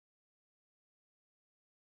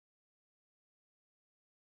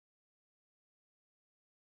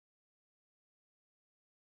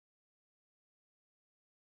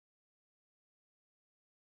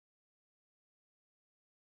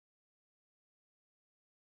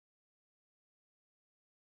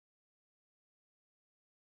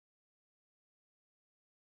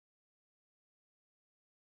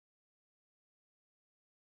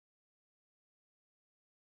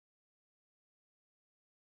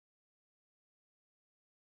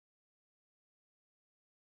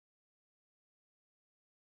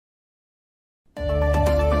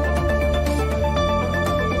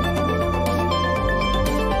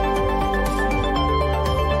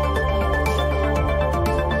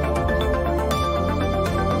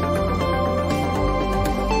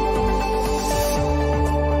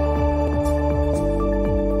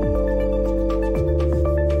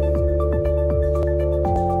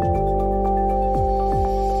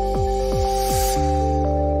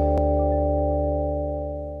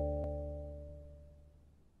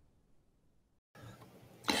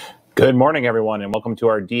Good morning, everyone, and welcome to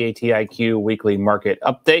our DATIQ weekly market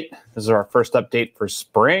update. This is our first update for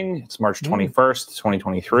spring. It's March 21st,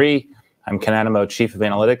 2023. I'm Ken Animo, Chief of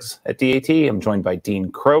Analytics at DAT. I'm joined by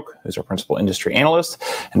Dean Croak, who's our Principal Industry Analyst,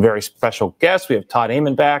 and very special guest. We have Todd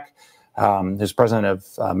Amon back, who's President of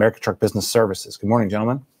American Truck Business Services. Good morning,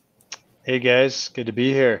 gentlemen. Hey, guys. Good to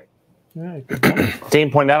be here. Dean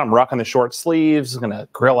pointed out I'm rocking the short sleeves. I'm going to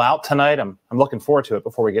grill out tonight. I'm looking forward to it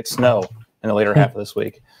before we get snow in the later half of this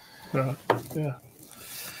week. Yeah,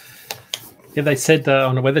 they said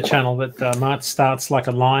on the Weather Channel that March starts like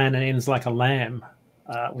a lion and ends like a lamb,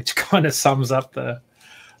 which kind of sums up the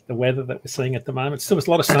weather that we're seeing at the moment. Still, there's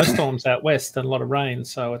a lot of snowstorms out west and a lot of rain,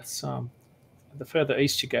 so it's the further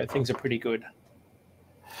east you go, things are pretty good.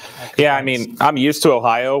 Yeah, I mean, I'm used to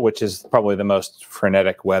Ohio, which is probably the most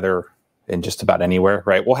frenetic weather in just about anywhere,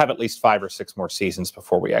 right? We'll have at least 5 or 6 more seasons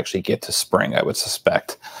before we actually get to spring, I would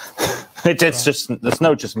suspect. It's just, the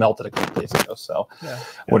snow just melted a couple days ago, so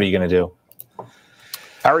what are you going to do?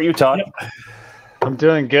 How are you, Todd? I'm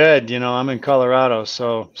doing good. You know, I'm in Colorado,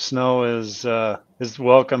 so snow is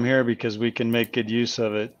welcome here because we can make good use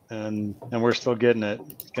of it, and we're still getting it.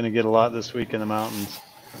 Going to get a lot this week in the mountains.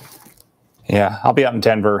 Yeah, I'll be out in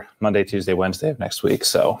Denver Monday, Tuesday, Wednesday of next week,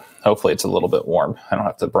 so hopefully it's a little bit warm. I don't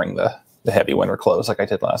have to bring the heavy winter clothes like I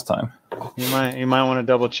did last time. You might want to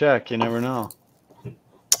double check. You never know.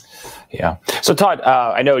 Yeah. So Todd,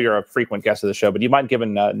 I know you're a frequent guest of the show, but do you mind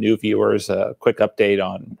giving new viewers a quick update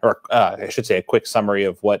on, or I should say a quick summary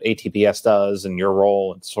of what ATBS does and your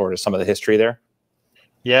role and sort of some of the history there?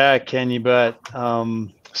 Yeah, Ken, you bet.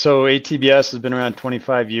 So ATBS has been around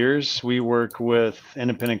 25 years. We work with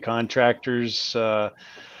independent contractors,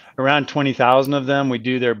 around 20,000 of them. We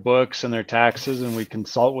do their books and their taxes, and we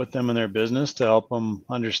consult with them in their business to help them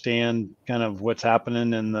understand kind of what's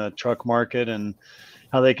happening in the truck market and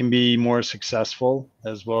how they can be more successful,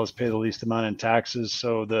 as well as pay the least amount in taxes.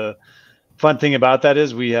 So the fun thing about that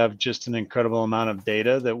is we have just an incredible amount of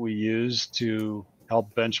data that we use to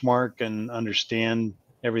help benchmark and understand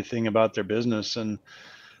everything about their business. And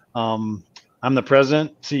I'm the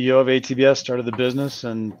president, CEO of ATBS, started the business,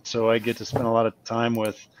 and so I get to spend a lot of time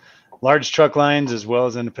with large truck lines as well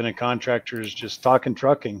as independent contractors, just talking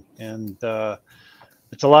trucking, and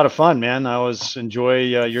it's a lot of fun, man. I always enjoy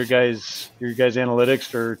your guys'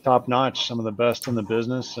 analytics are top notch, some of the best in the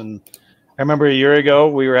business. And I remember a year ago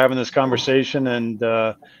we were having this conversation, and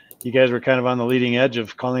you guys were kind of on the leading edge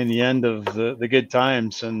of calling the end of the good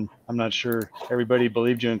times, and I'm not sure everybody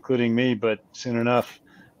believed you, including me, but soon enough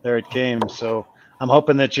there it came. So I'm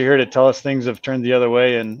hoping that you're here to tell us things have turned the other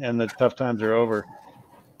way and the tough times are over.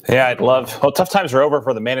 Yeah, well, tough times are over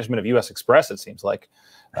for the management of U.S. Express, it seems like,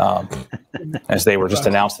 as they were just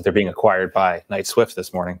announced that they're being acquired by Knight Swift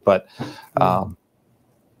this morning. But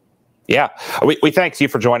yeah, we thank you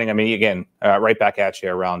for joining. I mean, again, right back at you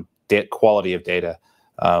around quality of data.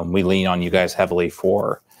 We lean on you guys heavily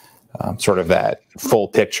for sort of that full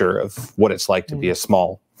picture of what it's like to be a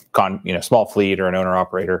small fleet or an owner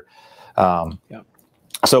operator.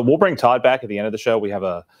 So we'll bring Todd back at the end of the show. We have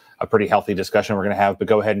a pretty healthy discussion we're going to have, but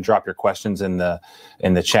go ahead and drop your questions in the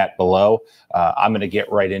chat below. I'm going to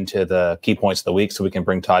get right into the key points of the week so we can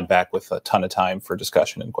bring Todd back with a ton of time for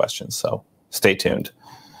discussion and questions. So stay tuned.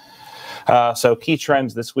 So key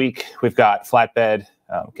trends this week, we've got flatbed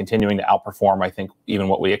continuing to outperform, I think, even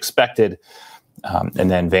what we expected.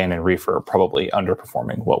 And then van and reefer probably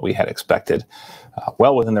underperforming what we had expected.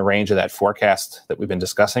 Well within the range of that forecast that we've been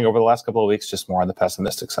discussing over the last couple of weeks, just more on the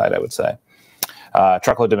pessimistic side, I would say.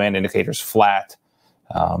 Truckload demand indicators flat,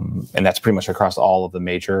 and that's pretty much across all of the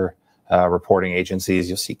major reporting agencies.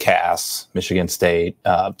 You'll see Cass, Michigan State,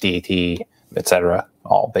 DAT, et cetera,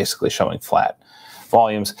 all basically showing flat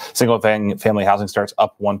volumes. Single family housing starts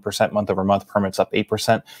up 1% month over month, permits up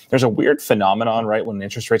 8%. There's a weird phenomenon, right, when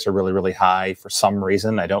interest rates are really, really high for some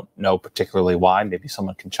reason. I don't know particularly why. Maybe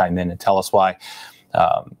someone can chime in and tell us why.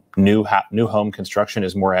 New home construction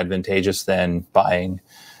is more advantageous than buying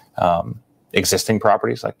existing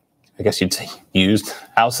properties, like I guess you'd say used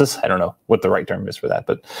houses. I don't know what the right term is for that,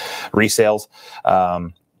 but resales.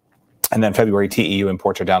 And then February TEU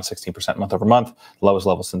imports are down 16% month over month, lowest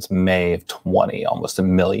level since May of 20, almost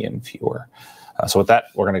 1 million fewer. So with that,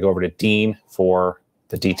 we're going to go over to Dean for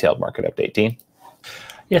the detailed market update. Dean?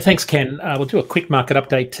 Yeah, thanks, Ken. We'll do a quick market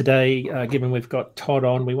update today. Given we've got Todd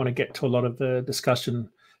on, we want to get to a lot of the discussion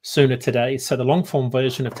sooner today. So the long form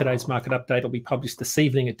version of today's market update will be published this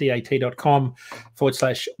evening at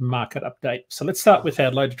dat.com/market update. So let's start with our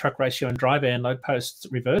load to truck ratio and dry van load posts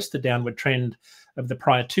reversed the downward trend of the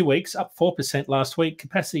prior 2 weeks, up 4% last week.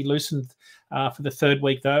 Capacity loosened for the third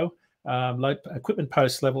week, though. Equipment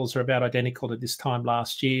post levels are about identical to this time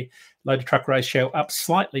last year. Load to truck ratio up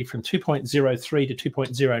slightly from 2.03 to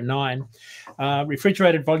 2.09.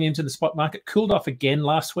 Refrigerated volumes in the spot market cooled off again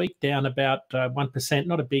last week, down about 1%.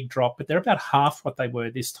 Not a big drop, but they're about half what they were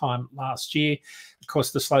this time last year. Of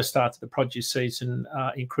course, the slow start to the produce season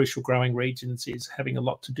in crucial growing regions is having a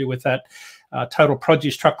lot to do with that. Total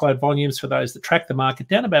produce truckload volumes for those that track the market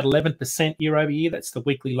down about 11% year over year. That's the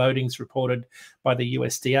weekly loadings reported by the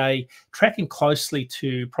USDA, tracking closely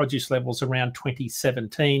to produce levels around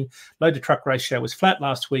 2017. Load to truck ratio was flat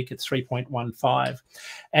last week at 3.15.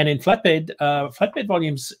 And in flatbed, flatbed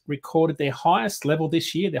volumes recorded their highest level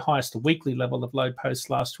this year, their highest weekly level of load posts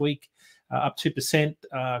last week. Up 2%.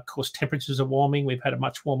 Of course, temperatures are warming. We've had a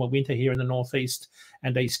much warmer winter here in the northeast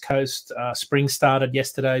and east coast. Spring started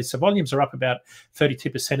yesterday, so volumes are up about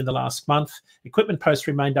 32% in the last month. Equipment posts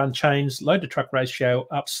remained unchanged. Load to truck ratio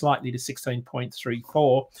up slightly to 16.34.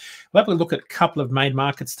 We'll have a look at a couple of main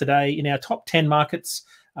markets today. In our top 10 markets,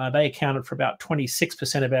 they accounted for about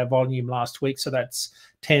 26% of our volume last week. So that's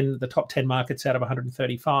the top 10 markets out of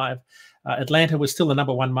 135. Atlanta was still the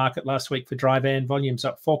number one market last week for dry van. Volumes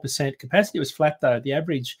up 4%. Capacity was flat, though. The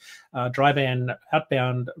average dry van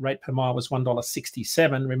outbound rate per mile was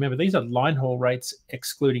 $1.67. Remember, these are line haul rates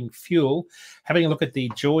excluding fuel. Having a look at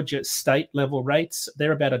the Georgia state level rates,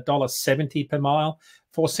 they're about $1.70 per mile.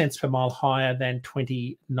 4 cents per mile higher than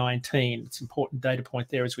 2019. It's an important data point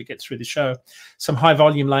there as we get through the show. Some high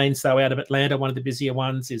volume lanes, though, out of Atlanta. One of the busier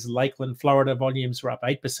ones is Lakeland, Florida. Volumes were up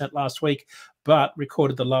 8% last week, but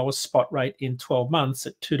recorded the lowest spot rate in 12 months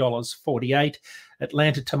at $2.48.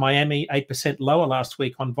 Atlanta to Miami, 8% lower last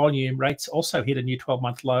week on volume. Rates also hit a new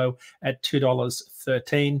 12-month low at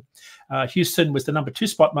 $2.13. Houston was the number 2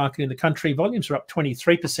 spot market in the country. Volumes are up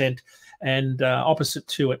 23%, and opposite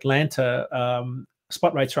to Atlanta,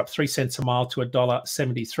 spot rates are up 3 cents a mile to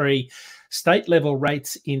 $1.73. State level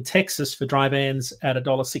rates in Texas for dry vans at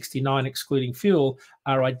 $1.69 excluding fuel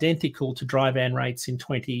are identical to dry van rates in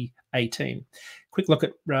 2018. Quick look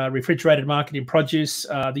at refrigerated market in produce.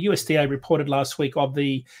 The USDA reported last week of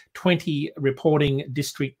the 20 reporting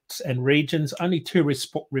districts and regions, only 2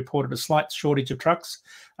 reported a slight shortage of trucks.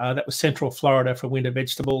 That was Central Florida for winter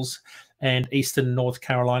vegetables and Eastern North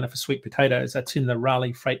Carolina for sweet potatoes. That's in the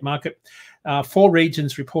Raleigh freight market. 4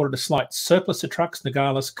 regions reported a slight surplus of trucks: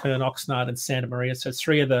 Nogales, Kern, Oxnard, and Santa Maria. So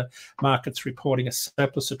 3 of the markets reporting a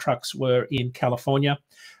surplus of trucks were in California.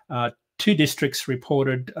 2 districts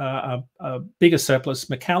reported a bigger surplus: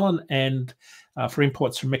 McAllen and for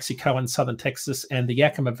imports from Mexico and southern Texas, and the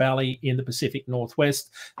Yakima Valley in the Pacific Northwest.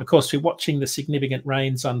 Of course, we're watching the significant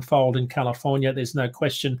rains unfold in California. There's no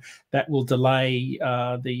question that will delay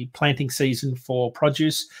the planting season for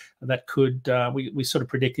produce. That could, we're sort of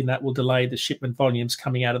predicting that will delay the shipment volumes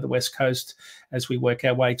coming out of the West Coast as we work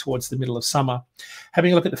our way towards the middle of summer.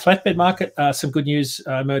 Having a look at the flatbed market, some good news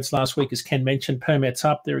emerged last week, as Ken mentioned. Permits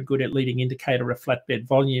up. They're a good leading indicator of flatbed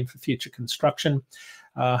volume for future construction.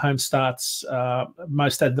 Home starts,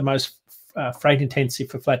 the most freight intensive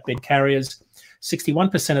for flatbed carriers.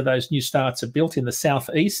 61% of those new starts are built in the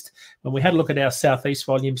southeast. When we had a look at our southeast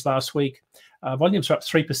volumes last week, volumes are up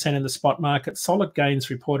 3% in the spot market. Solid gains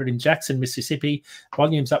reported in Jackson, Mississippi.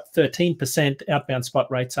 Volumes up 13%. Outbound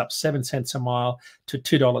spot rates up 7 cents a mile to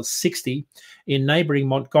 $2.60. In neighboring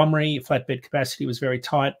Montgomery, flatbed capacity was very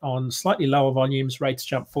tight on slightly lower volumes. Rates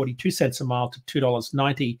jumped 42 cents a mile to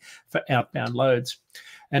 $2.90 for outbound loads.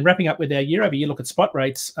 And wrapping up with our year-over-year look at spot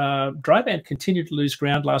rates, dry van continued to lose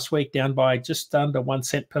ground last week, down by just under 1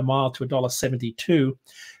 cent per mile to $1.72.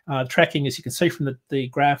 Tracking, as you can see from the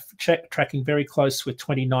graph, tracking very close with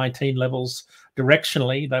 2019 levels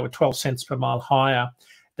directionally. They were 12 cents per mile higher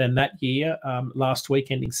than that year last week,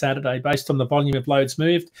 ending Saturday. Based on the volume of loads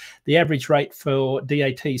moved, the average rate for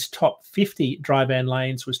DAT's top 50 dry van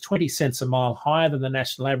lanes was 20 cents a mile higher than the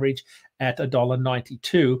national average at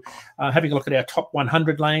 $1.92. Having a look at our top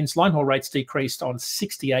 100 lanes, line haul rates decreased on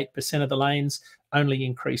 68% of the lanes, only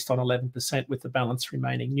increased on 11%, with the balance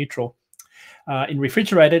remaining neutral. In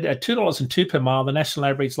refrigerated, at $2.02 per mile, the national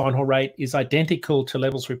average line haul rate is identical to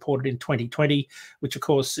levels reported in 2020, which of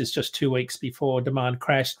course is just 2 weeks before demand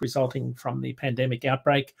crashed, resulting from the pandemic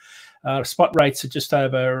outbreak. Spot rates are just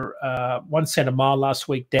over 1 cent a mile last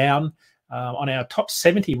week, down. On our top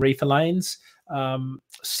 70 reefer lanes,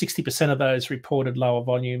 60% of those reported lower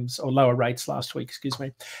volumes or lower rates last week, excuse me.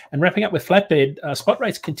 And wrapping up with flatbed, spot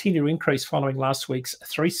rates continue to increase following last week's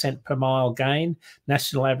 3 cent per mile gain.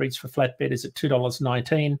 National average for flatbed is at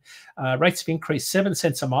 $2.19. Rates have increased 7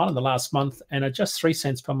 cents a mile in the last month and are just 3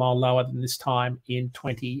 cents per mile lower than this time in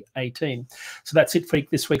 2018. So that's it for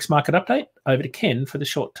this week's market update. Over to Ken for the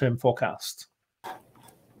short-term forecast.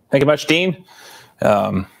 Thank you much, Dean.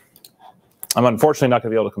 I'm unfortunately not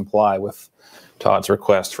going to be able to comply with Todd's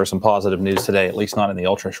request for some positive news today, at least not in the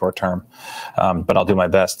ultra short term. But I'll do my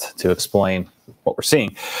best to explain what we're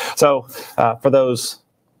seeing. So for those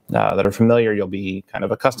that are familiar, you'll be kind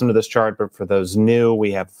of accustomed to this chart. But for those new,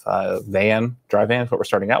 we have dry van is what we're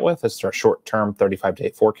starting out with. This is our short-term 35-day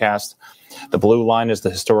forecast. The blue line is the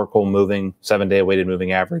historical moving 7-day weighted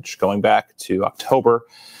moving average going back to October.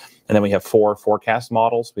 And then we have 4 forecast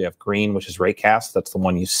models. We have green, which is raycast. That's the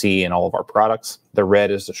one you see in all of our products. The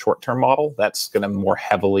red is the short-term model. That's going to more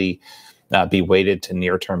heavily be weighted to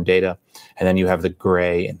near-term data. And then you have the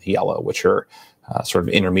gray and the yellow, which are sort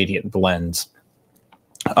of intermediate blends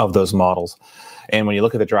of those models. And when you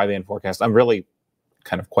look at the dry van forecast, I'm really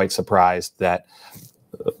kind of quite surprised that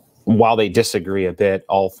while they disagree a bit,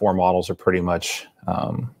 all 4 models are pretty much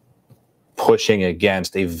pushing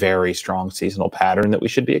against a very strong seasonal pattern that we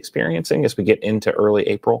should be experiencing as we get into early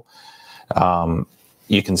April.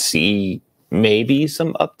 You can see maybe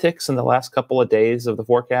some upticks in the last couple of days of the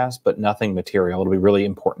forecast, but nothing material. It'll be really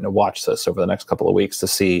important to watch this over the next couple of weeks to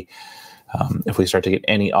see if we start to get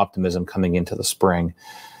any optimism coming into the spring.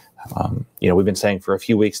 We've been saying for a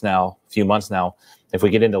few months now, if we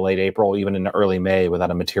get into late April, even into early May without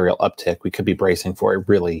a material uptick, we could be bracing for a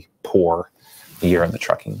really poor year in the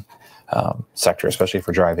trucking sector, especially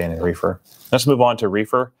for dry van and reefer. Let's move on to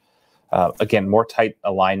reefer. Again, more tight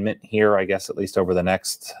alignment here, I guess, at least over the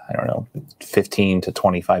next, 15 to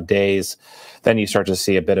 25 days. Then you start to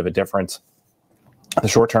see a bit of a difference. The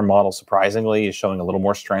short-term model, surprisingly, is showing a little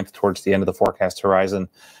more strength towards the end of the forecast horizon,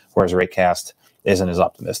 whereas raycast isn't as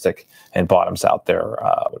optimistic and bottoms out there.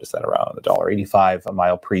 What is that, around $1.85 a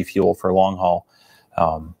mile pre-fuel for long haul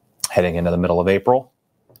heading into the middle of April.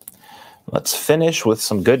 Let's finish with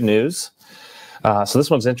some good news. So this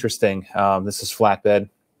one's interesting. This is flatbed.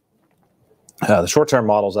 The short-term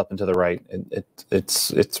model's up and to the right.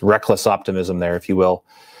 It's reckless optimism there, if you will.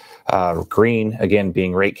 Green, again,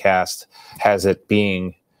 being raycast, has it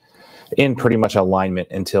being in pretty much alignment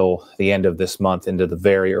until the end of this month, into the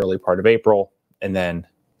very early part of April, and then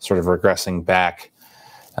sort of regressing back.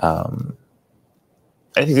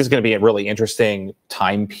 I think this is going to be a really interesting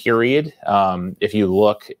time period. If you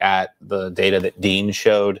look at the data that Dean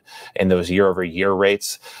showed in those year-over-year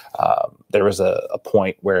rates, there was a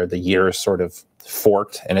point where the years sort of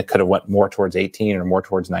forked, and it could have went more towards 18 or more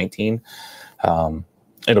towards 19.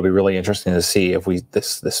 It'll be really interesting to see if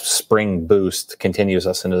this spring boost continues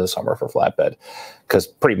us into the summer for flatbed, because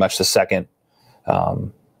pretty much the second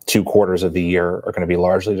 2 quarters of the year are going to be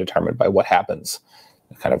largely determined by what happens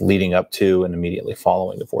kind of leading up to and immediately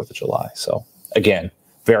following the 4th of July. So again,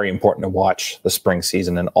 very important to watch the spring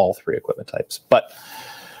season in all 3 equipment types. But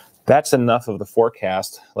that's enough of the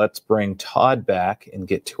forecast. Let's bring Todd back and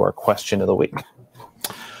get to our question of the week.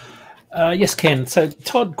 Yes, Ken. So,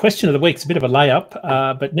 Todd, question of the week is a bit of a layup,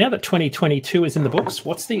 but now that 2022 is in the books,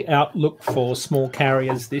 what's the outlook for small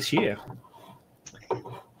carriers this year?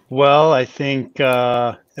 Well, I think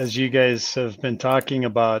as you guys have been talking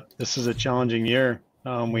about, this is a challenging year.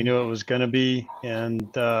 We knew it was going to be. And,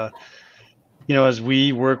 as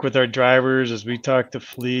we work with our drivers, as we talk to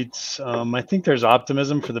fleets, I think there's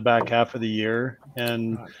optimism for the back half of the year.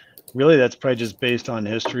 And really, that's probably just based on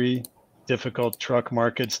history. Difficult truck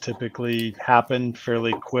markets typically happen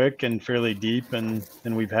fairly quick and fairly deep. And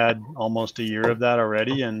we've had almost a year of that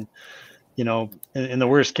already. And, in the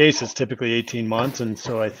worst case, it's typically 18 months. And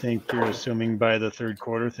so I think you're assuming by the 3rd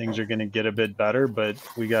quarter, things are going to get a bit better, but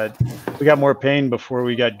we got more pain before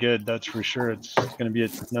we got good. That's for sure. It's going to be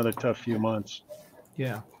another tough few months.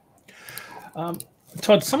 Yeah.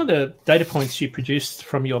 Todd, some of the data points you produced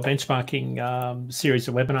from your benchmarking series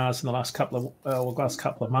of webinars in the last couple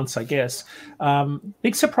of months, I guess.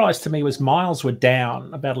 Big surprise to me was miles were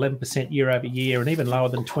down about 11% year over year, and even lower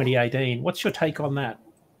than 2018. What's your take on that?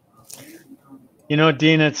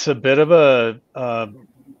 Dean, it's a bit of a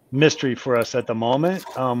mystery for us at the moment.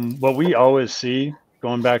 What we always see,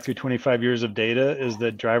 going back through 25 years of data, is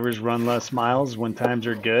that drivers run less miles when times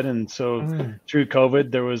are good. And so through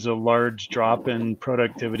COVID, there was a large drop in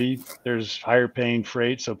productivity. There's higher paying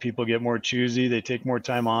freight, so people get more choosy. They take more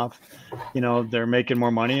time off. They're making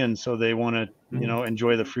more money, and so they want to,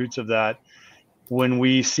 enjoy the fruits of that. When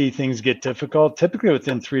we see things get difficult, typically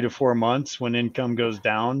within 3 to 4 months, when income goes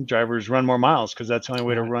down, drivers run more miles, because that's the only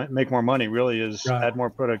way to make more money, really, is add more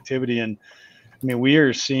productivity. And we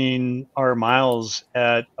are seeing our miles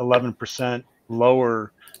at 11%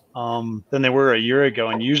 lower than they were a year ago.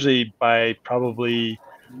 And usually by probably,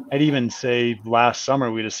 I'd even say last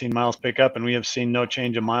summer, we'd have seen miles pick up, and we have seen no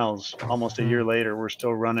change in miles. Almost a year later, we're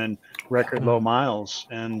still running record low miles.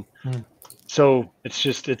 And So it's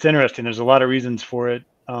interesting. There's a lot of reasons for it.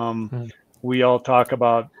 We all talk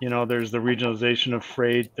about, there's the regionalization of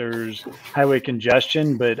freight, there's highway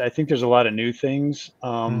congestion, but I think there's a lot of new things.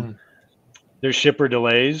 There's shipper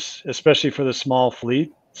delays, especially for the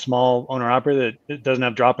small owner operator that doesn't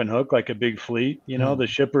have drop and hook like a big fleet. The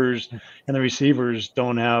shippers and the receivers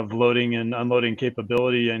don't have loading and unloading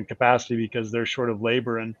capability and capacity because they're short of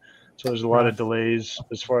labor. And so there's a lot of delays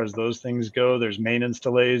as far as those things go. There's maintenance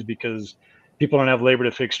delays because people don't have labor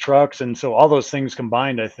to fix trucks. And so all those things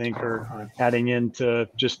combined, I think, are adding into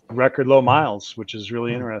just record low miles, which is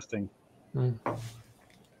really interesting.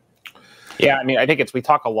 Yeah, I mean, I think we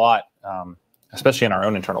talk a lot, especially in our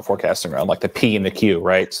own internal forecasting around like the P and the Q,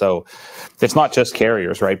 right? So it's not just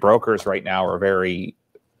carriers, right? Brokers right now are very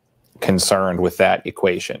concerned with that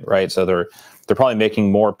equation, right? So they're probably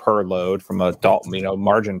making more per load from a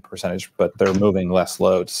margin percentage, but they're moving less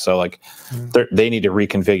loads. So like they need to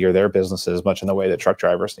reconfigure their businesses much in the way that truck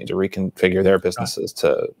drivers need to reconfigure their businesses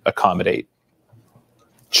to accommodate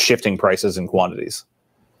shifting prices and quantities.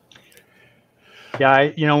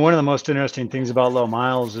 Yeah, one of the most interesting things about low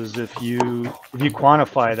miles is if you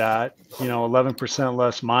quantify that, 11%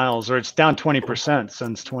 less miles, or it's down 20%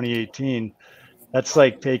 since 2018. That's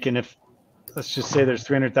like taking, let's just say there's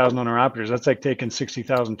 300,000 owner operators, that's like taking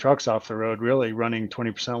 60,000 trucks off the road, really running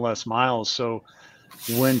 20% less miles. So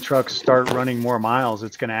when trucks start running more miles,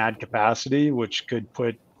 it's going to add capacity, which could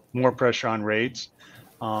put more pressure on rates.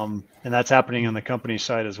 And that's happening on the company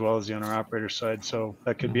side as well as the owner operator side. So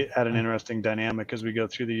that could be add an interesting dynamic as we go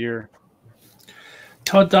through the year.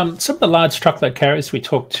 Todd, some of the large truckload carriers we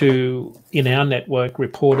talked to in our network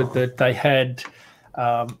reported that they had,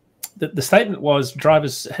 the statement was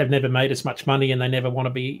drivers have never made as much money and they never want to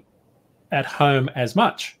be at home as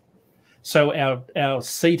much. So our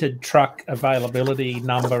seated truck availability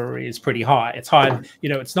number is pretty high. It's high.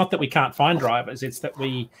 It's not that we can't find drivers. It's that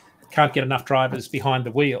we can't get enough drivers behind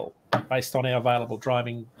the wheel based on our available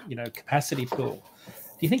driving, capacity pool.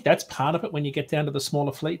 Do you think that's part of it when you get down to the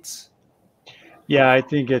smaller fleets? Yeah, I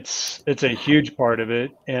think it's a huge part of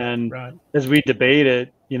it. And as we debate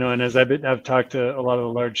it, and as I've talked to a lot of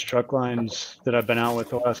the large truck lines that I've been out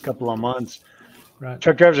with the last couple of months,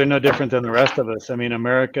 truck drivers are no different than the rest of us. I mean,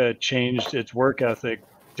 America changed its work ethic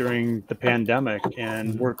during the pandemic,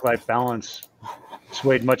 and work-life balance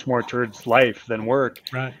swayed much more towards life than work.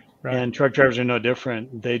 Right. And truck drivers are no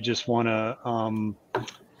different. They just want to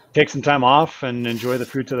take some time off and enjoy the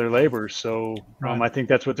fruits of their labor. So I think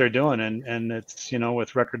that's what they're doing. And it's,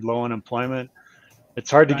 with record low unemployment, it's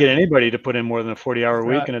hard to get anybody to put in more than a 40-hour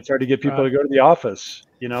week, and it's hard to get people to go to the office,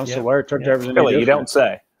 So why are truck drivers any different? You don't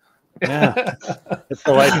say. Yeah. It's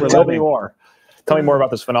the life we're living. Tell me more. Tell me more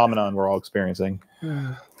about this phenomenon we're all experiencing.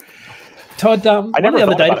 Todd, I never one of the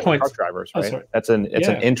other thought data about points. Truck drivers, right? It's an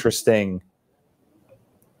interesting,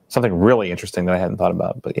 something really interesting that I hadn't thought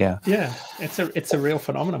about. But yeah, it's a real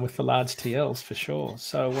phenomenon with the large TLs for sure.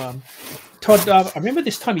 So, Todd, I remember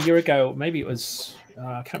this time a year ago, maybe it was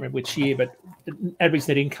I can't remember which year, but average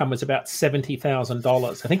net income was about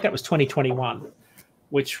 $70,000. I think that was 2021,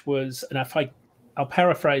 which was, and if I'll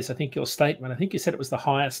paraphrase, I think your statement. I think you said it was the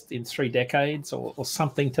highest in 3 decades or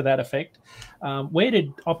something to that effect. Where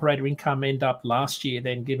did operator income end up last year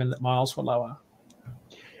then, given that miles were lower?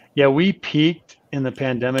 Yeah, we peaked in the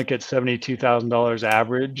pandemic at $72,000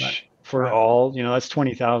 average for all, that's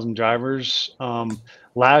 20,000 drivers.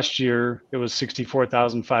 Last year it was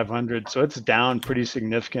 64,500. So it's down pretty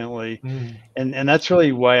significantly. And that's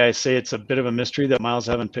really why I say it's a bit of a mystery that miles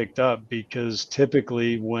haven't picked up, because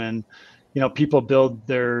typically when people build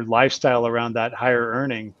their lifestyle around that higher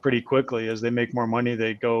earning pretty quickly. As they make more money,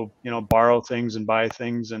 they go, borrow things and buy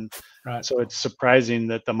things. And so it's surprising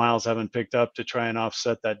that the miles haven't picked up to try and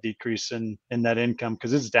offset that decrease in that income,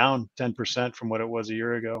 because it's down 10% from what it was a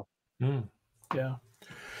year ago. Yeah.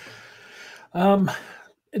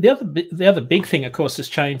 The other big thing, of course, has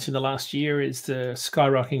changed in the last year is the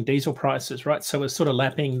skyrocketing diesel prices, right? So we're sort of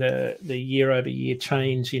lapping the year-over-year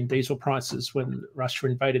change in diesel prices when Russia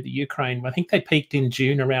invaded the Ukraine. I think they peaked in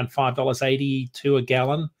June around $5.82 a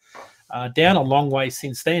gallon, down a long way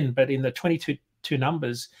since then. But in the 22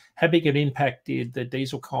 numbers, how big an impact did the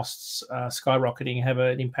diesel costs skyrocketing have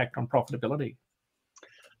an impact on profitability?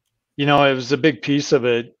 It was a big piece of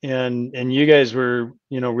it, and you guys were,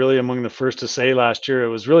 really among the first to say last year. It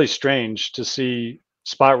was really strange to see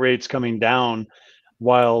spot rates coming down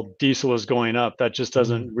while diesel is going up. That just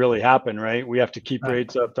doesn't really happen, right? We have to keep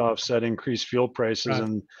rates up to offset increased fuel prices,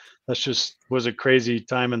 and that's just was a crazy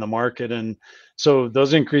time in the market. And so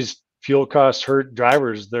those increased fuel costs hurt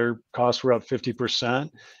drivers. Their costs were up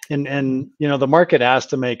 50%. And you know, the market has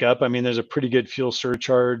to make up. I mean, there's a pretty good fuel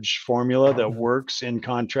surcharge formula that works in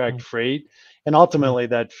contract freight. And ultimately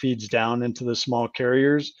that feeds down into the small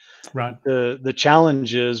carriers. Right. The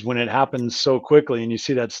challenge is when it happens so quickly and you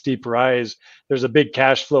see that steep rise, there's a big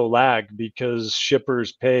cash flow lag because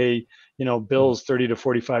shippers pay, you know, bills 30 to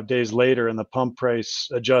 45 days later, and the pump price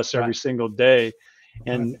adjusts every single day.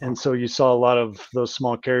 And so you saw a lot of those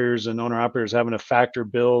small carriers and owner operators having to factor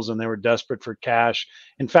bills, and they were desperate for cash.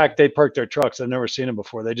 In fact, they parked their trucks. I've never seen them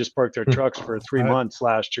before. They just parked their trucks for 3 months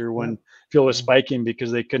last year when fuel was spiking because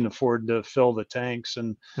they couldn't afford to fill the tanks.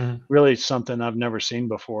 And really something I've never seen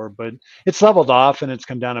before. But it's leveled off and it's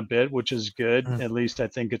come down a bit, which is good. At least I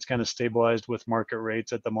think it's kind of stabilized with market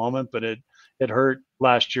rates at the moment, but it hurt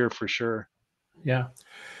last year for sure. Yeah.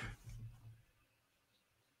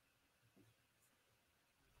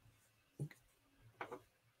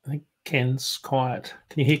 I think Ken's quiet.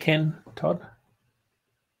 Can you hear Ken, Todd?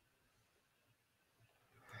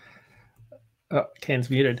 Oh, Ken's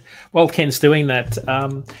muted. While Ken's doing that,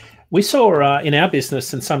 we saw in our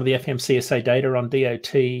business and some of the FMCSA data on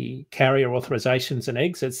DAT carrier authorizations and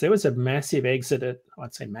exits, there was a massive exit.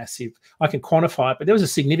 I'd say massive. I can quantify it, but there was a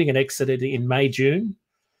significant exit in May, June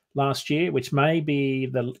last year, which may be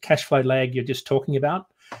the cash flow lag you're just talking about.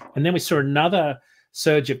 And then we saw another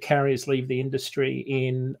surge of carriers leave the industry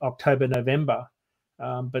in October, November.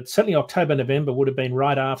 But certainly October, November would have been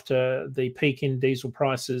right after the peak in diesel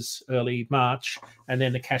prices, early March, and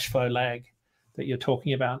then the cash flow lag that you're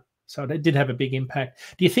talking about. So it did have a big impact.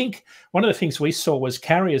 Do you think one of the things we saw was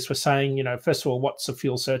carriers were saying, you know, first of all, what's a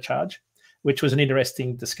fuel surcharge? Which was an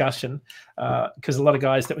interesting discussion because a lot of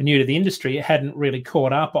guys that were new to the industry hadn't really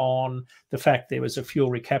caught up on the fact there was a fuel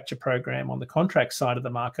recapture program on the contract side of the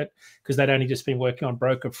market because they'd only just been working on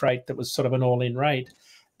broker freight that was sort of an all-in rate.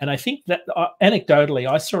 And I think that anecdotally,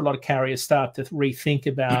 I saw a lot of carriers start to rethink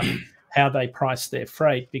about how they price their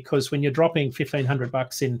freight, because when you're dropping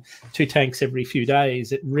 $1,500 in 2 tanks every few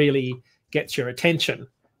days, it really gets your attention.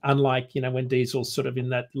 Unlike, you know, when diesel's sort of in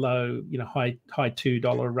that low, you know, high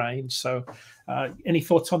 $2 range. So any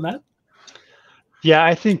thoughts on that? Yeah,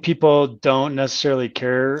 I think people don't necessarily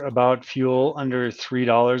care about fuel under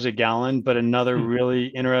 $3 a gallon. But another really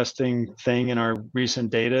interesting thing in our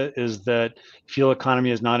recent data is that fuel economy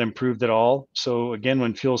has not improved at all. So again,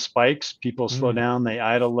 when fuel spikes, people slow down, they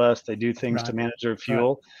idle less, they do things to manage their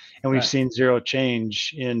fuel. And we've seen zero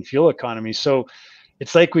change in fuel economy. So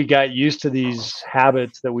it's like we got used to these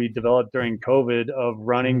habits that we developed during COVID of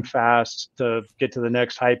running fast to get to the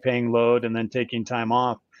next high paying load and then taking time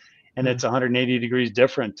off. And it's 180 degrees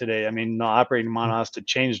different today. I mean, the operating model has to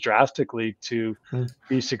change drastically to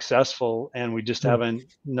be successful. And we just haven't,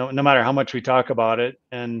 no matter how much we talk about it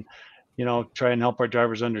and, you know, try and help our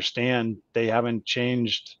drivers understand, they haven't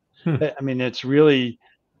changed. I mean, it's really,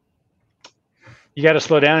 you got to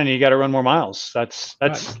slow down and you got to run more miles. That's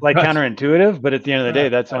counterintuitive, but at the end of the day,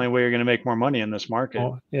 that's the only way you're going to make more money in this market.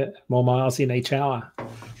 More miles in each hour.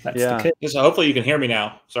 That's the key. So hopefully you can hear me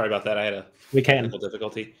now. Sorry about that. I had a technical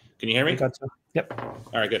difficulty. Can you hear me? Gotcha. Yep.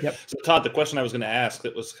 All right, good. So Todd, the question I was going to ask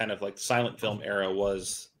that was kind of like the silent film era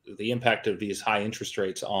was the impact of these high interest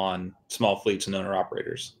rates on small fleets and owner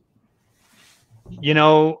operators. You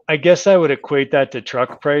know, I guess I would equate that to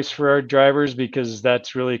truck price for our drivers because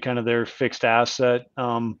that's really kind of their fixed asset.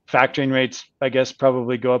 Factoring rates, I guess,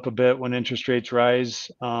 probably go up a bit when interest rates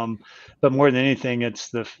rise. But more than anything, it's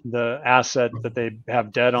the asset that they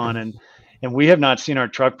have debt on. And we have not seen our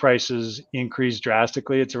truck prices increase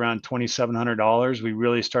drastically. It's around $2,700. We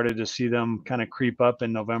really started to see them kind of creep up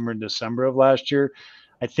in November and December of last year.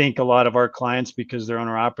 I think a lot of our clients, because they're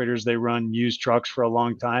owner operators, they run used trucks for a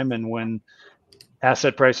long time. And when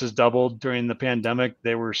asset prices doubled during the pandemic,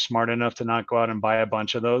 they were smart enough to not go out and buy a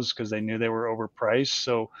bunch of those because they knew they were overpriced.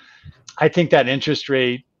 So I think that interest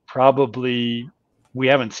rate probably, we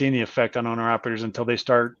haven't seen the effect on owner operators until they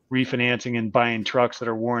start refinancing and buying trucks that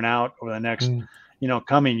are worn out over the next, you know,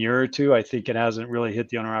 coming year or two. I think it hasn't really hit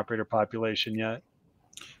the owner operator population yet.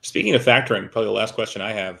 Speaking of factoring, probably the last question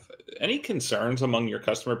I have, any concerns among your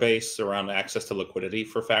customer base around access to liquidity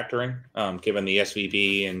for factoring, given the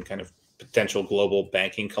SVB and kind of potential global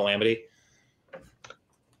banking calamity?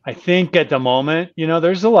 I think at the moment, you know,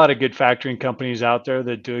 there's a lot of good factoring companies out there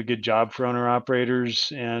that do a good job for owner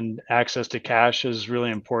operators, and access to cash is really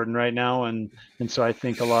important right now. And so I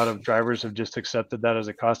think a lot of drivers have just accepted that as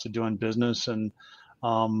a cost of doing business. And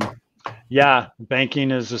yeah, banking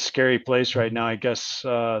is a scary place right now. I guess,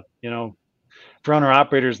 you know, for owner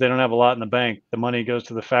operators, they don't have a lot in the bank. The money goes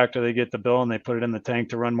to the factory, they get the bill and they put it in the tank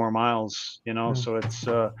to run more miles, you know, so it's,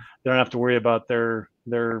 they don't have to worry about their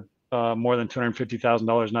more than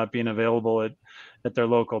 $250,000 not being available at their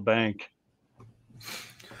local bank.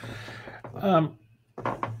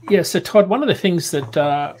 Yeah, so Todd, one of the things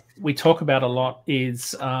that we talk about a lot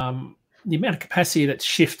is the amount of capacity that's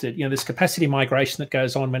shifted. You know, there's capacity migration that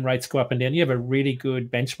goes on when rates go up and down. You have a really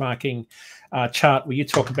good benchmarking chart where you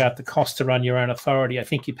talk about the cost to run your own authority. I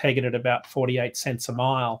think you peg it at about 48 cents a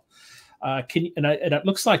mile. And it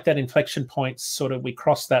looks like that inflection point sort of, we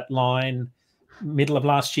crossed that line middle of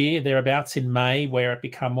last year, thereabouts in May, where it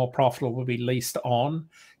become more profitable to be leased on.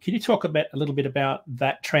 Can you talk a little bit about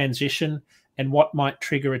that transition and what might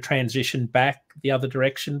trigger a transition back the other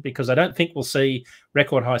direction? Because I don't think we'll see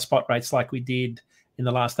record high spot rates like we did in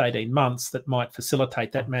the last 18 months that might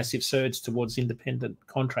facilitate that massive surge towards independent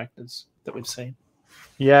contractors that we've seen.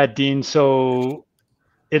 Yeah, Dean. So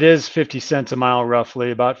it is 50 cents a mile,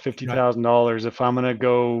 roughly about $50,000. If I'm going to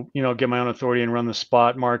go, get my own authority and run the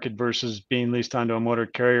spot market versus being leased onto a motor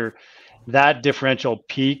carrier, that differential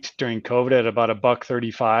peaked during COVID at about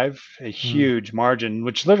 $1.35, a huge margin,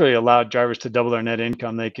 which literally allowed drivers to double their net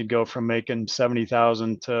income. They could go from making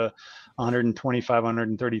 70,000 to 125,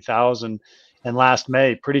 130,000. And last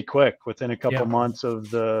May, pretty quick, within a couple months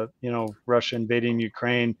of the, Russia invading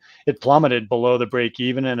Ukraine, it plummeted below the break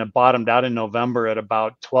even, and it bottomed out in November at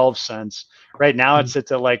about 12 cents. Right now it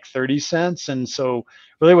sits at like 30 cents. And so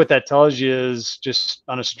really what that tells you is, just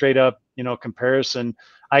on a straight up, comparison,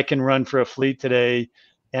 I can run for a fleet today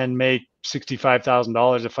and make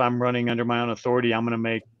 $65,000. If I'm running under my own authority, I'm going to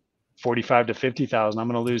make 45 to 50,000. I'm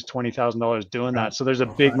going to lose $20,000 doing that. So there's a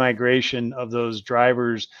big migration of those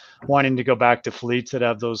drivers wanting to go back to fleets that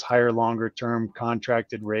have those higher, longer term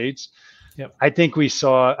contracted rates. Yep. I think I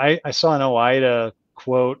saw an OIDA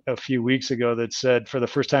quote a few weeks ago that said, for the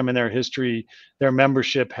first time in their history, their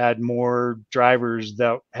membership had more drivers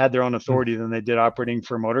that had their own authority than they did operating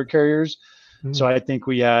for motor carriers. So I think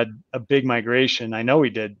we had a big migration. I know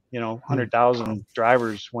we did, 100,000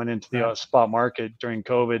 drivers went into the spot market during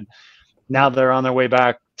COVID. Now they're on their way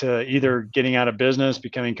back to either getting out of business,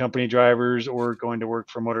 becoming company drivers, or going to work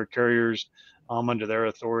for motor carriers under their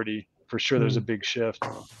authority. For sure, there's a big shift.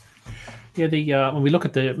 Yeah, when we look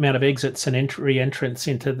at the amount of exits and re-entrants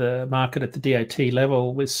into the market at the DAT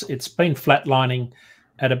level, it's been flatlining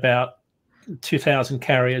at about 2,000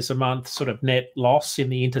 carriers a month, sort of net loss in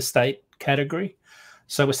the interstate category.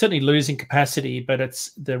 So we're certainly losing capacity, but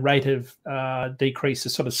it's the rate of decrease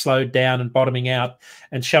has sort of slowed down and bottoming out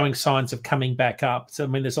and showing signs of coming back up. So, I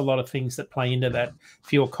mean, there's a lot of things that play into that.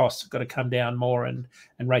 Fuel costs have got to come down more, and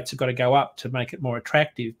rates have got to go up to make it more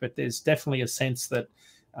attractive. But there's definitely a sense that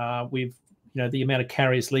the amount of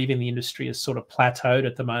carriers leaving the industry is sort of plateaued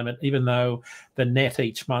at the moment, even though the net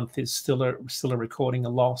each month is still recording a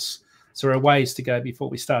loss. So there are ways to go before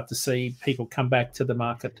we start to see people come back to the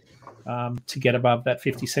market to get above that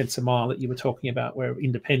 50 cents a mile that you were talking about, where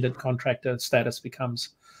independent contractor status becomes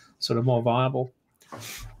sort of more viable.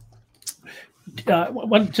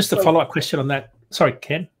 Just a follow-up question on that. Sorry,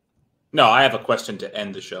 Ken. No, I have a question to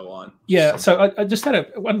end the show on. Yeah, so I just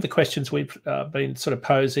had one of the questions we've been sort of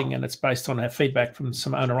posing, and it's based on our feedback from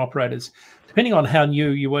some owner-operators. Depending on how new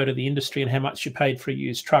you were to the industry and how much you paid for a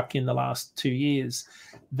used truck in the last 2 years,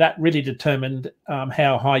 that really determined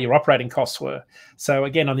how high your operating costs were. So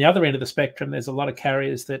again, on the other end of the spectrum, there's a lot of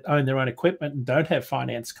carriers that own their own equipment and don't have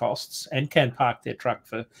finance costs and can park their truck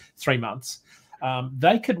for 3 months.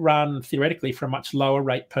 They could run theoretically for a much lower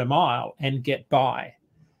rate per mile and get by.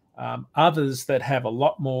 Others that have a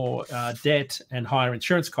lot more debt and higher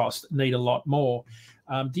insurance costs need a lot more.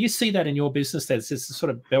 Do you see that in your business? There's this sort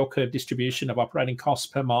of bell curve distribution of operating costs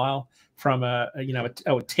per mile from a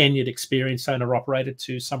tenured, experienced owner operator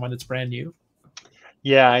to someone that's brand new?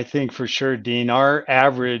 Yeah, I think for sure, Dean. Our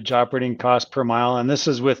average operating cost per mile, and this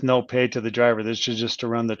is with no pay to the driver, this is just to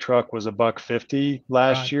run the truck, was $1.50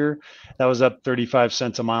 last year. That was up 35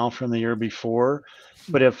 cents a mile from the year before.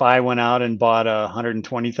 But if I went out and bought a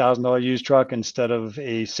 $120,000 used truck instead of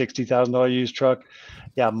a $60,000 used truck,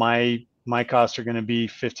 yeah, my costs are going to be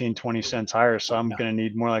 15, 20 cents higher. So I'm going to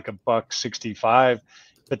need more like $1.65.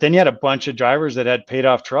 But then you had a bunch of drivers that had paid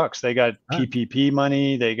off trucks. They got PPP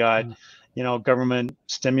money. They got, government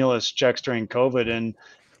stimulus checks during COVID. And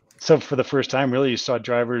so for the first time, really, you saw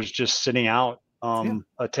drivers just sitting out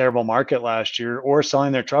a terrible market last year, or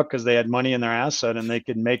selling their truck because they had money in their asset and they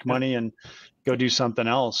could make money and go do something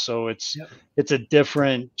else. So it's a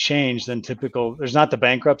different change than typical. There's not the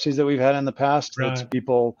bankruptcies that we've had in the past. Right. It's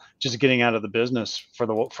people just getting out of the business for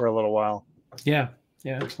a little while. Yeah,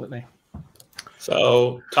 absolutely.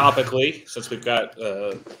 So topically, since we've got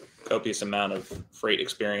a copious amount of freight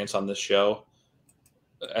experience on this show,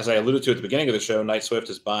 as I alluded to at the beginning of the show, Knight Swift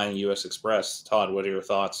is buying U.S. Express. Todd, what are your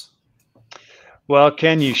thoughts? Well,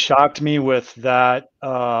 Ken, you shocked me with that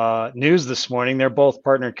news this morning. They're both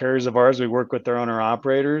partner carriers of ours. We work with their owner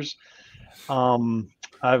operators.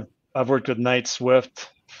 I've worked with Knight Swift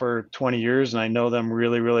for 20 years, and I know them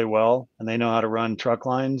really, really well. And they know how to run truck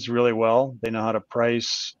lines really well. They know how to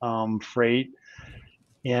price freight.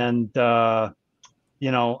 And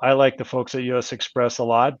you know, I like the folks at US Express a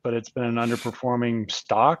lot, but it's been an underperforming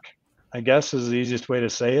stock, I guess is the easiest way to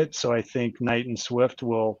say it. So I think Knight and Swift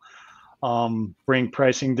will bring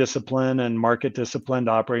pricing discipline and market discipline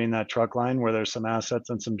to operating that truck line where there's some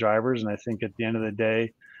assets and some drivers. And I think at the end of the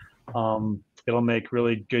day, it'll make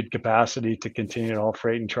really good capacity to continue to haul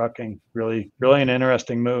freight and trucking. Really, really an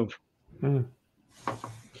interesting move. Mm.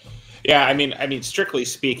 Yeah, I mean, strictly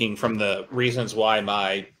speaking, from the reasons why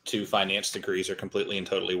my 2 finance degrees are completely and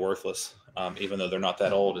totally worthless, even though they're not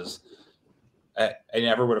that old, is I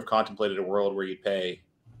never would have contemplated a world where you'd pay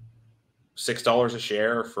 $6 a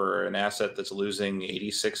share for an asset that's losing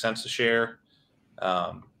 86 cents a share,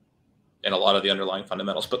 and a lot of the underlying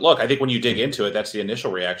fundamentals. But look, I think when you dig into it, that's the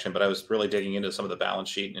initial reaction. But I was really digging into some of the balance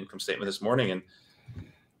sheet and income statement this morning, and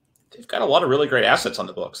they've got a lot of really great assets on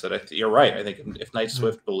the books. That you're right. I think if Knight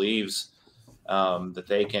Swift believes that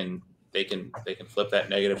they can flip that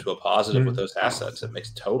negative to a positive with those assets, it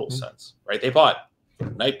makes total sense, right?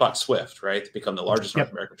 Knight bought Swift, right, to become the largest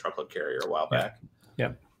North American truckload carrier a while back.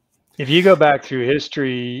 Yeah. If you go back through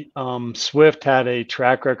history, Swift had a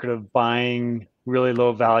track record of buying really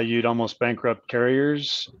low valued, almost bankrupt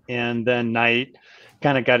carriers. And then Knight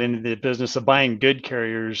kind of got into the business of buying good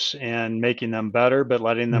carriers and making them better, but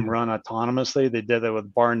letting them run autonomously. They did that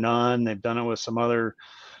with Bar None. They've done it with some other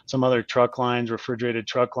truck lines, refrigerated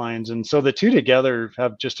truck lines. And so the two together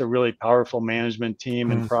have just a really powerful management team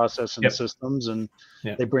and process and systems. And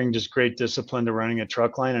they bring just great discipline to running a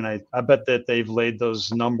truck line. And I bet that they've laid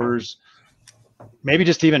those numbers, maybe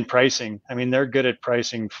just even pricing. I mean, they're good at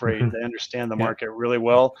pricing freight. They understand the market really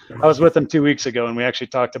well. I was with them 2 weeks ago, and we actually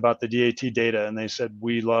talked about the DAT data, and they said,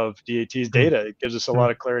 we love DAT's data. It gives us a lot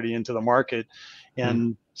of clarity into the market.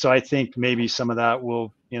 And so I think maybe some of that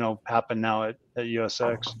will, happen now at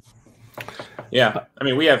USX. Yeah. I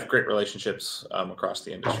mean, we have great relationships across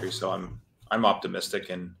the industry, so I'm optimistic,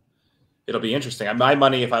 and it'll be interesting. My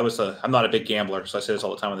money, I'm not a big gambler, so I say this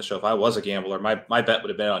all the time on the show. If I was a gambler, my bet would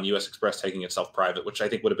have been on US Express taking itself private, which I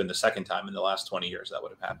think would have been the second time in the last 20 years that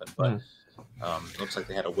would have happened. But it looks like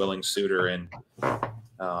they had a willing suitor. And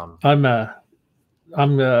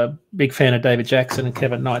I'm a big fan of David Jackson and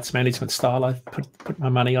Kevin Knight's management style. I put my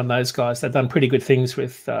money on those guys. They've done pretty good things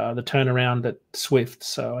with the turnaround at Swift.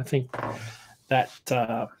 So I think that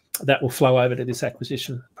will flow over to this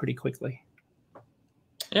acquisition pretty quickly.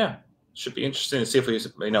 Yeah. Should be interesting to see if we,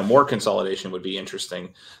 more consolidation would be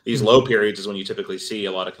interesting. These low periods is when you typically see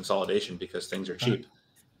a lot of consolidation because things are cheap.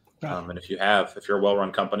 Right. And if you're a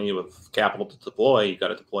well-run company with capital to deploy, you got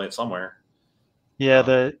to deploy it somewhere. Yeah.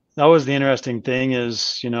 That was the interesting thing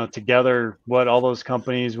is, together what all those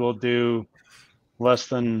companies will do less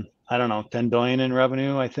than, I don't know, 10 billion in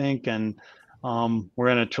revenue, I think. And we're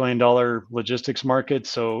in $1 trillion logistics market.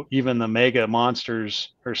 So even the mega monsters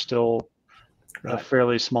are still a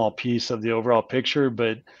fairly small piece of the overall picture,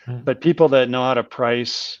 but people that know how to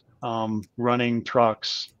price running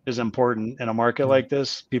trucks is important in a market like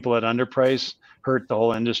this. People that underprice hurt the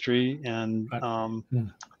whole industry, and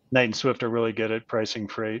Knight and Swift are really good at pricing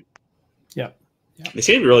freight. Yeah. They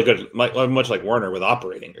seem really good, much like Werner, with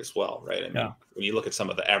operating as well, right? I mean, when you look at some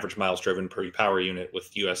of the average miles driven per power unit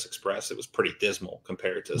with US Express, it was pretty dismal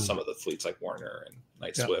compared to some of the fleets like Werner and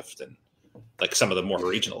Knight Swift, and like some of the more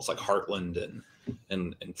regionals like Heartland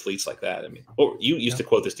and fleets like that. I mean, you used to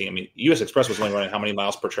quote this team. I mean, US Express was only running how many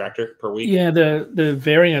miles per tractor per week? Yeah, the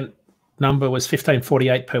variant number was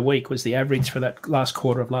 1548 per week was the average for that last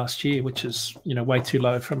quarter of last year, which is way too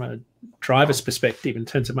low from a driver's perspective in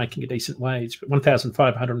terms of making a decent wage. But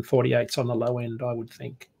 1,548 is on the low end, I would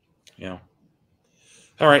think. Yeah.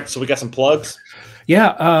 All right, so we got some plugs.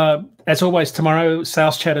 Yeah, as always, tomorrow,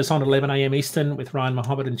 Sales Chat is on 11 a.m. Eastern with Ryan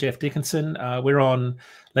Mohammed and Jeff Dickinson. We're on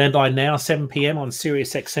Landline now, 7 p.m. on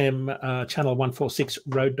Sirius XM, channel 146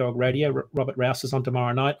 Road Dog Radio. Robert Rouse is on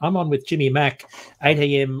tomorrow night. I'm on with Jimmy Mack, 8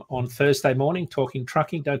 a.m. on Thursday morning, talking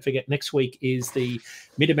trucking. Don't forget, next week is the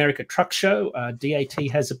Mid-America Truck Show. DAT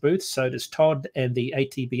has a booth, so does Todd and the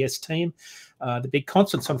ATBS team. The big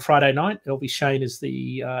concert's on Friday night. LV Shane is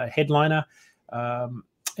the headliner.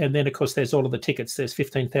 And then, of course, there's all of the tickets. There's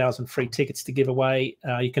 15,000 free tickets to give away.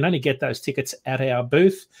 You can only get those tickets at our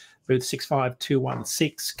booth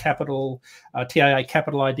 65216. TIA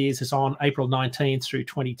Capital Ideas is on April 19th through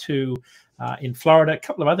 22 In Florida, a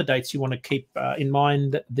couple of other dates you want to keep in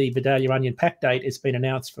mind. The Vidalia onion pack date has been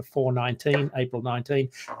announced for 4/19, April 19.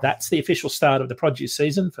 That's the official start of the produce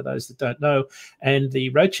season, for those that don't know. And the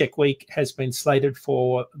road check week has been slated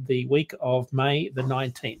for the week of May the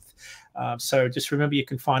 19th. So just remember, you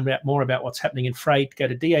can find out more about what's happening in freight. Go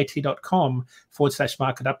to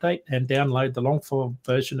dat.com/market update and download the long form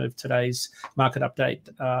version of today's market update.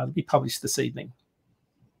 It'll be published this evening.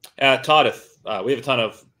 Todd, if we have a ton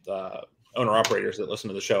of owner operators that listen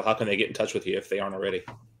to the show, how can they get in touch with you if they aren't already?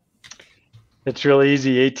 It's really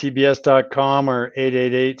easy, atbs.com or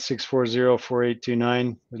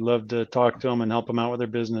 888-640-4829. We'd love to talk to them and help them out with their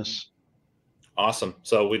business. Awesome.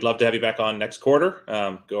 So we'd love to have you back on next quarter,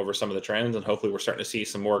 go over some of the trends, and hopefully we're starting to see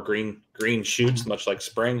some more green shoots, much like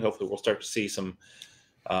spring. Hopefully we'll start to see some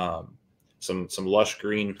lush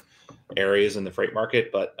green areas in the freight market,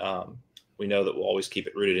 but we know that we'll always keep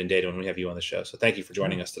it rooted in data when we have you on the show. So thank you for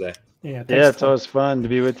joining us today. Yeah, it's always fun to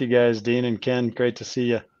be with you guys, Dean and Ken. Great to see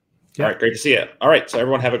you. Yep. All right, great to see you. All right, so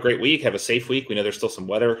everyone have a great week. Have a safe week. We know there's still some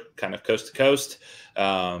weather kind of coast to coast.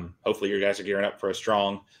 Hopefully you guys are gearing up for a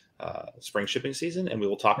strong spring shipping season, and we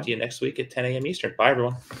will talk to you next week at 10 a.m. Eastern. Bye,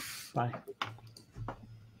 everyone. Bye.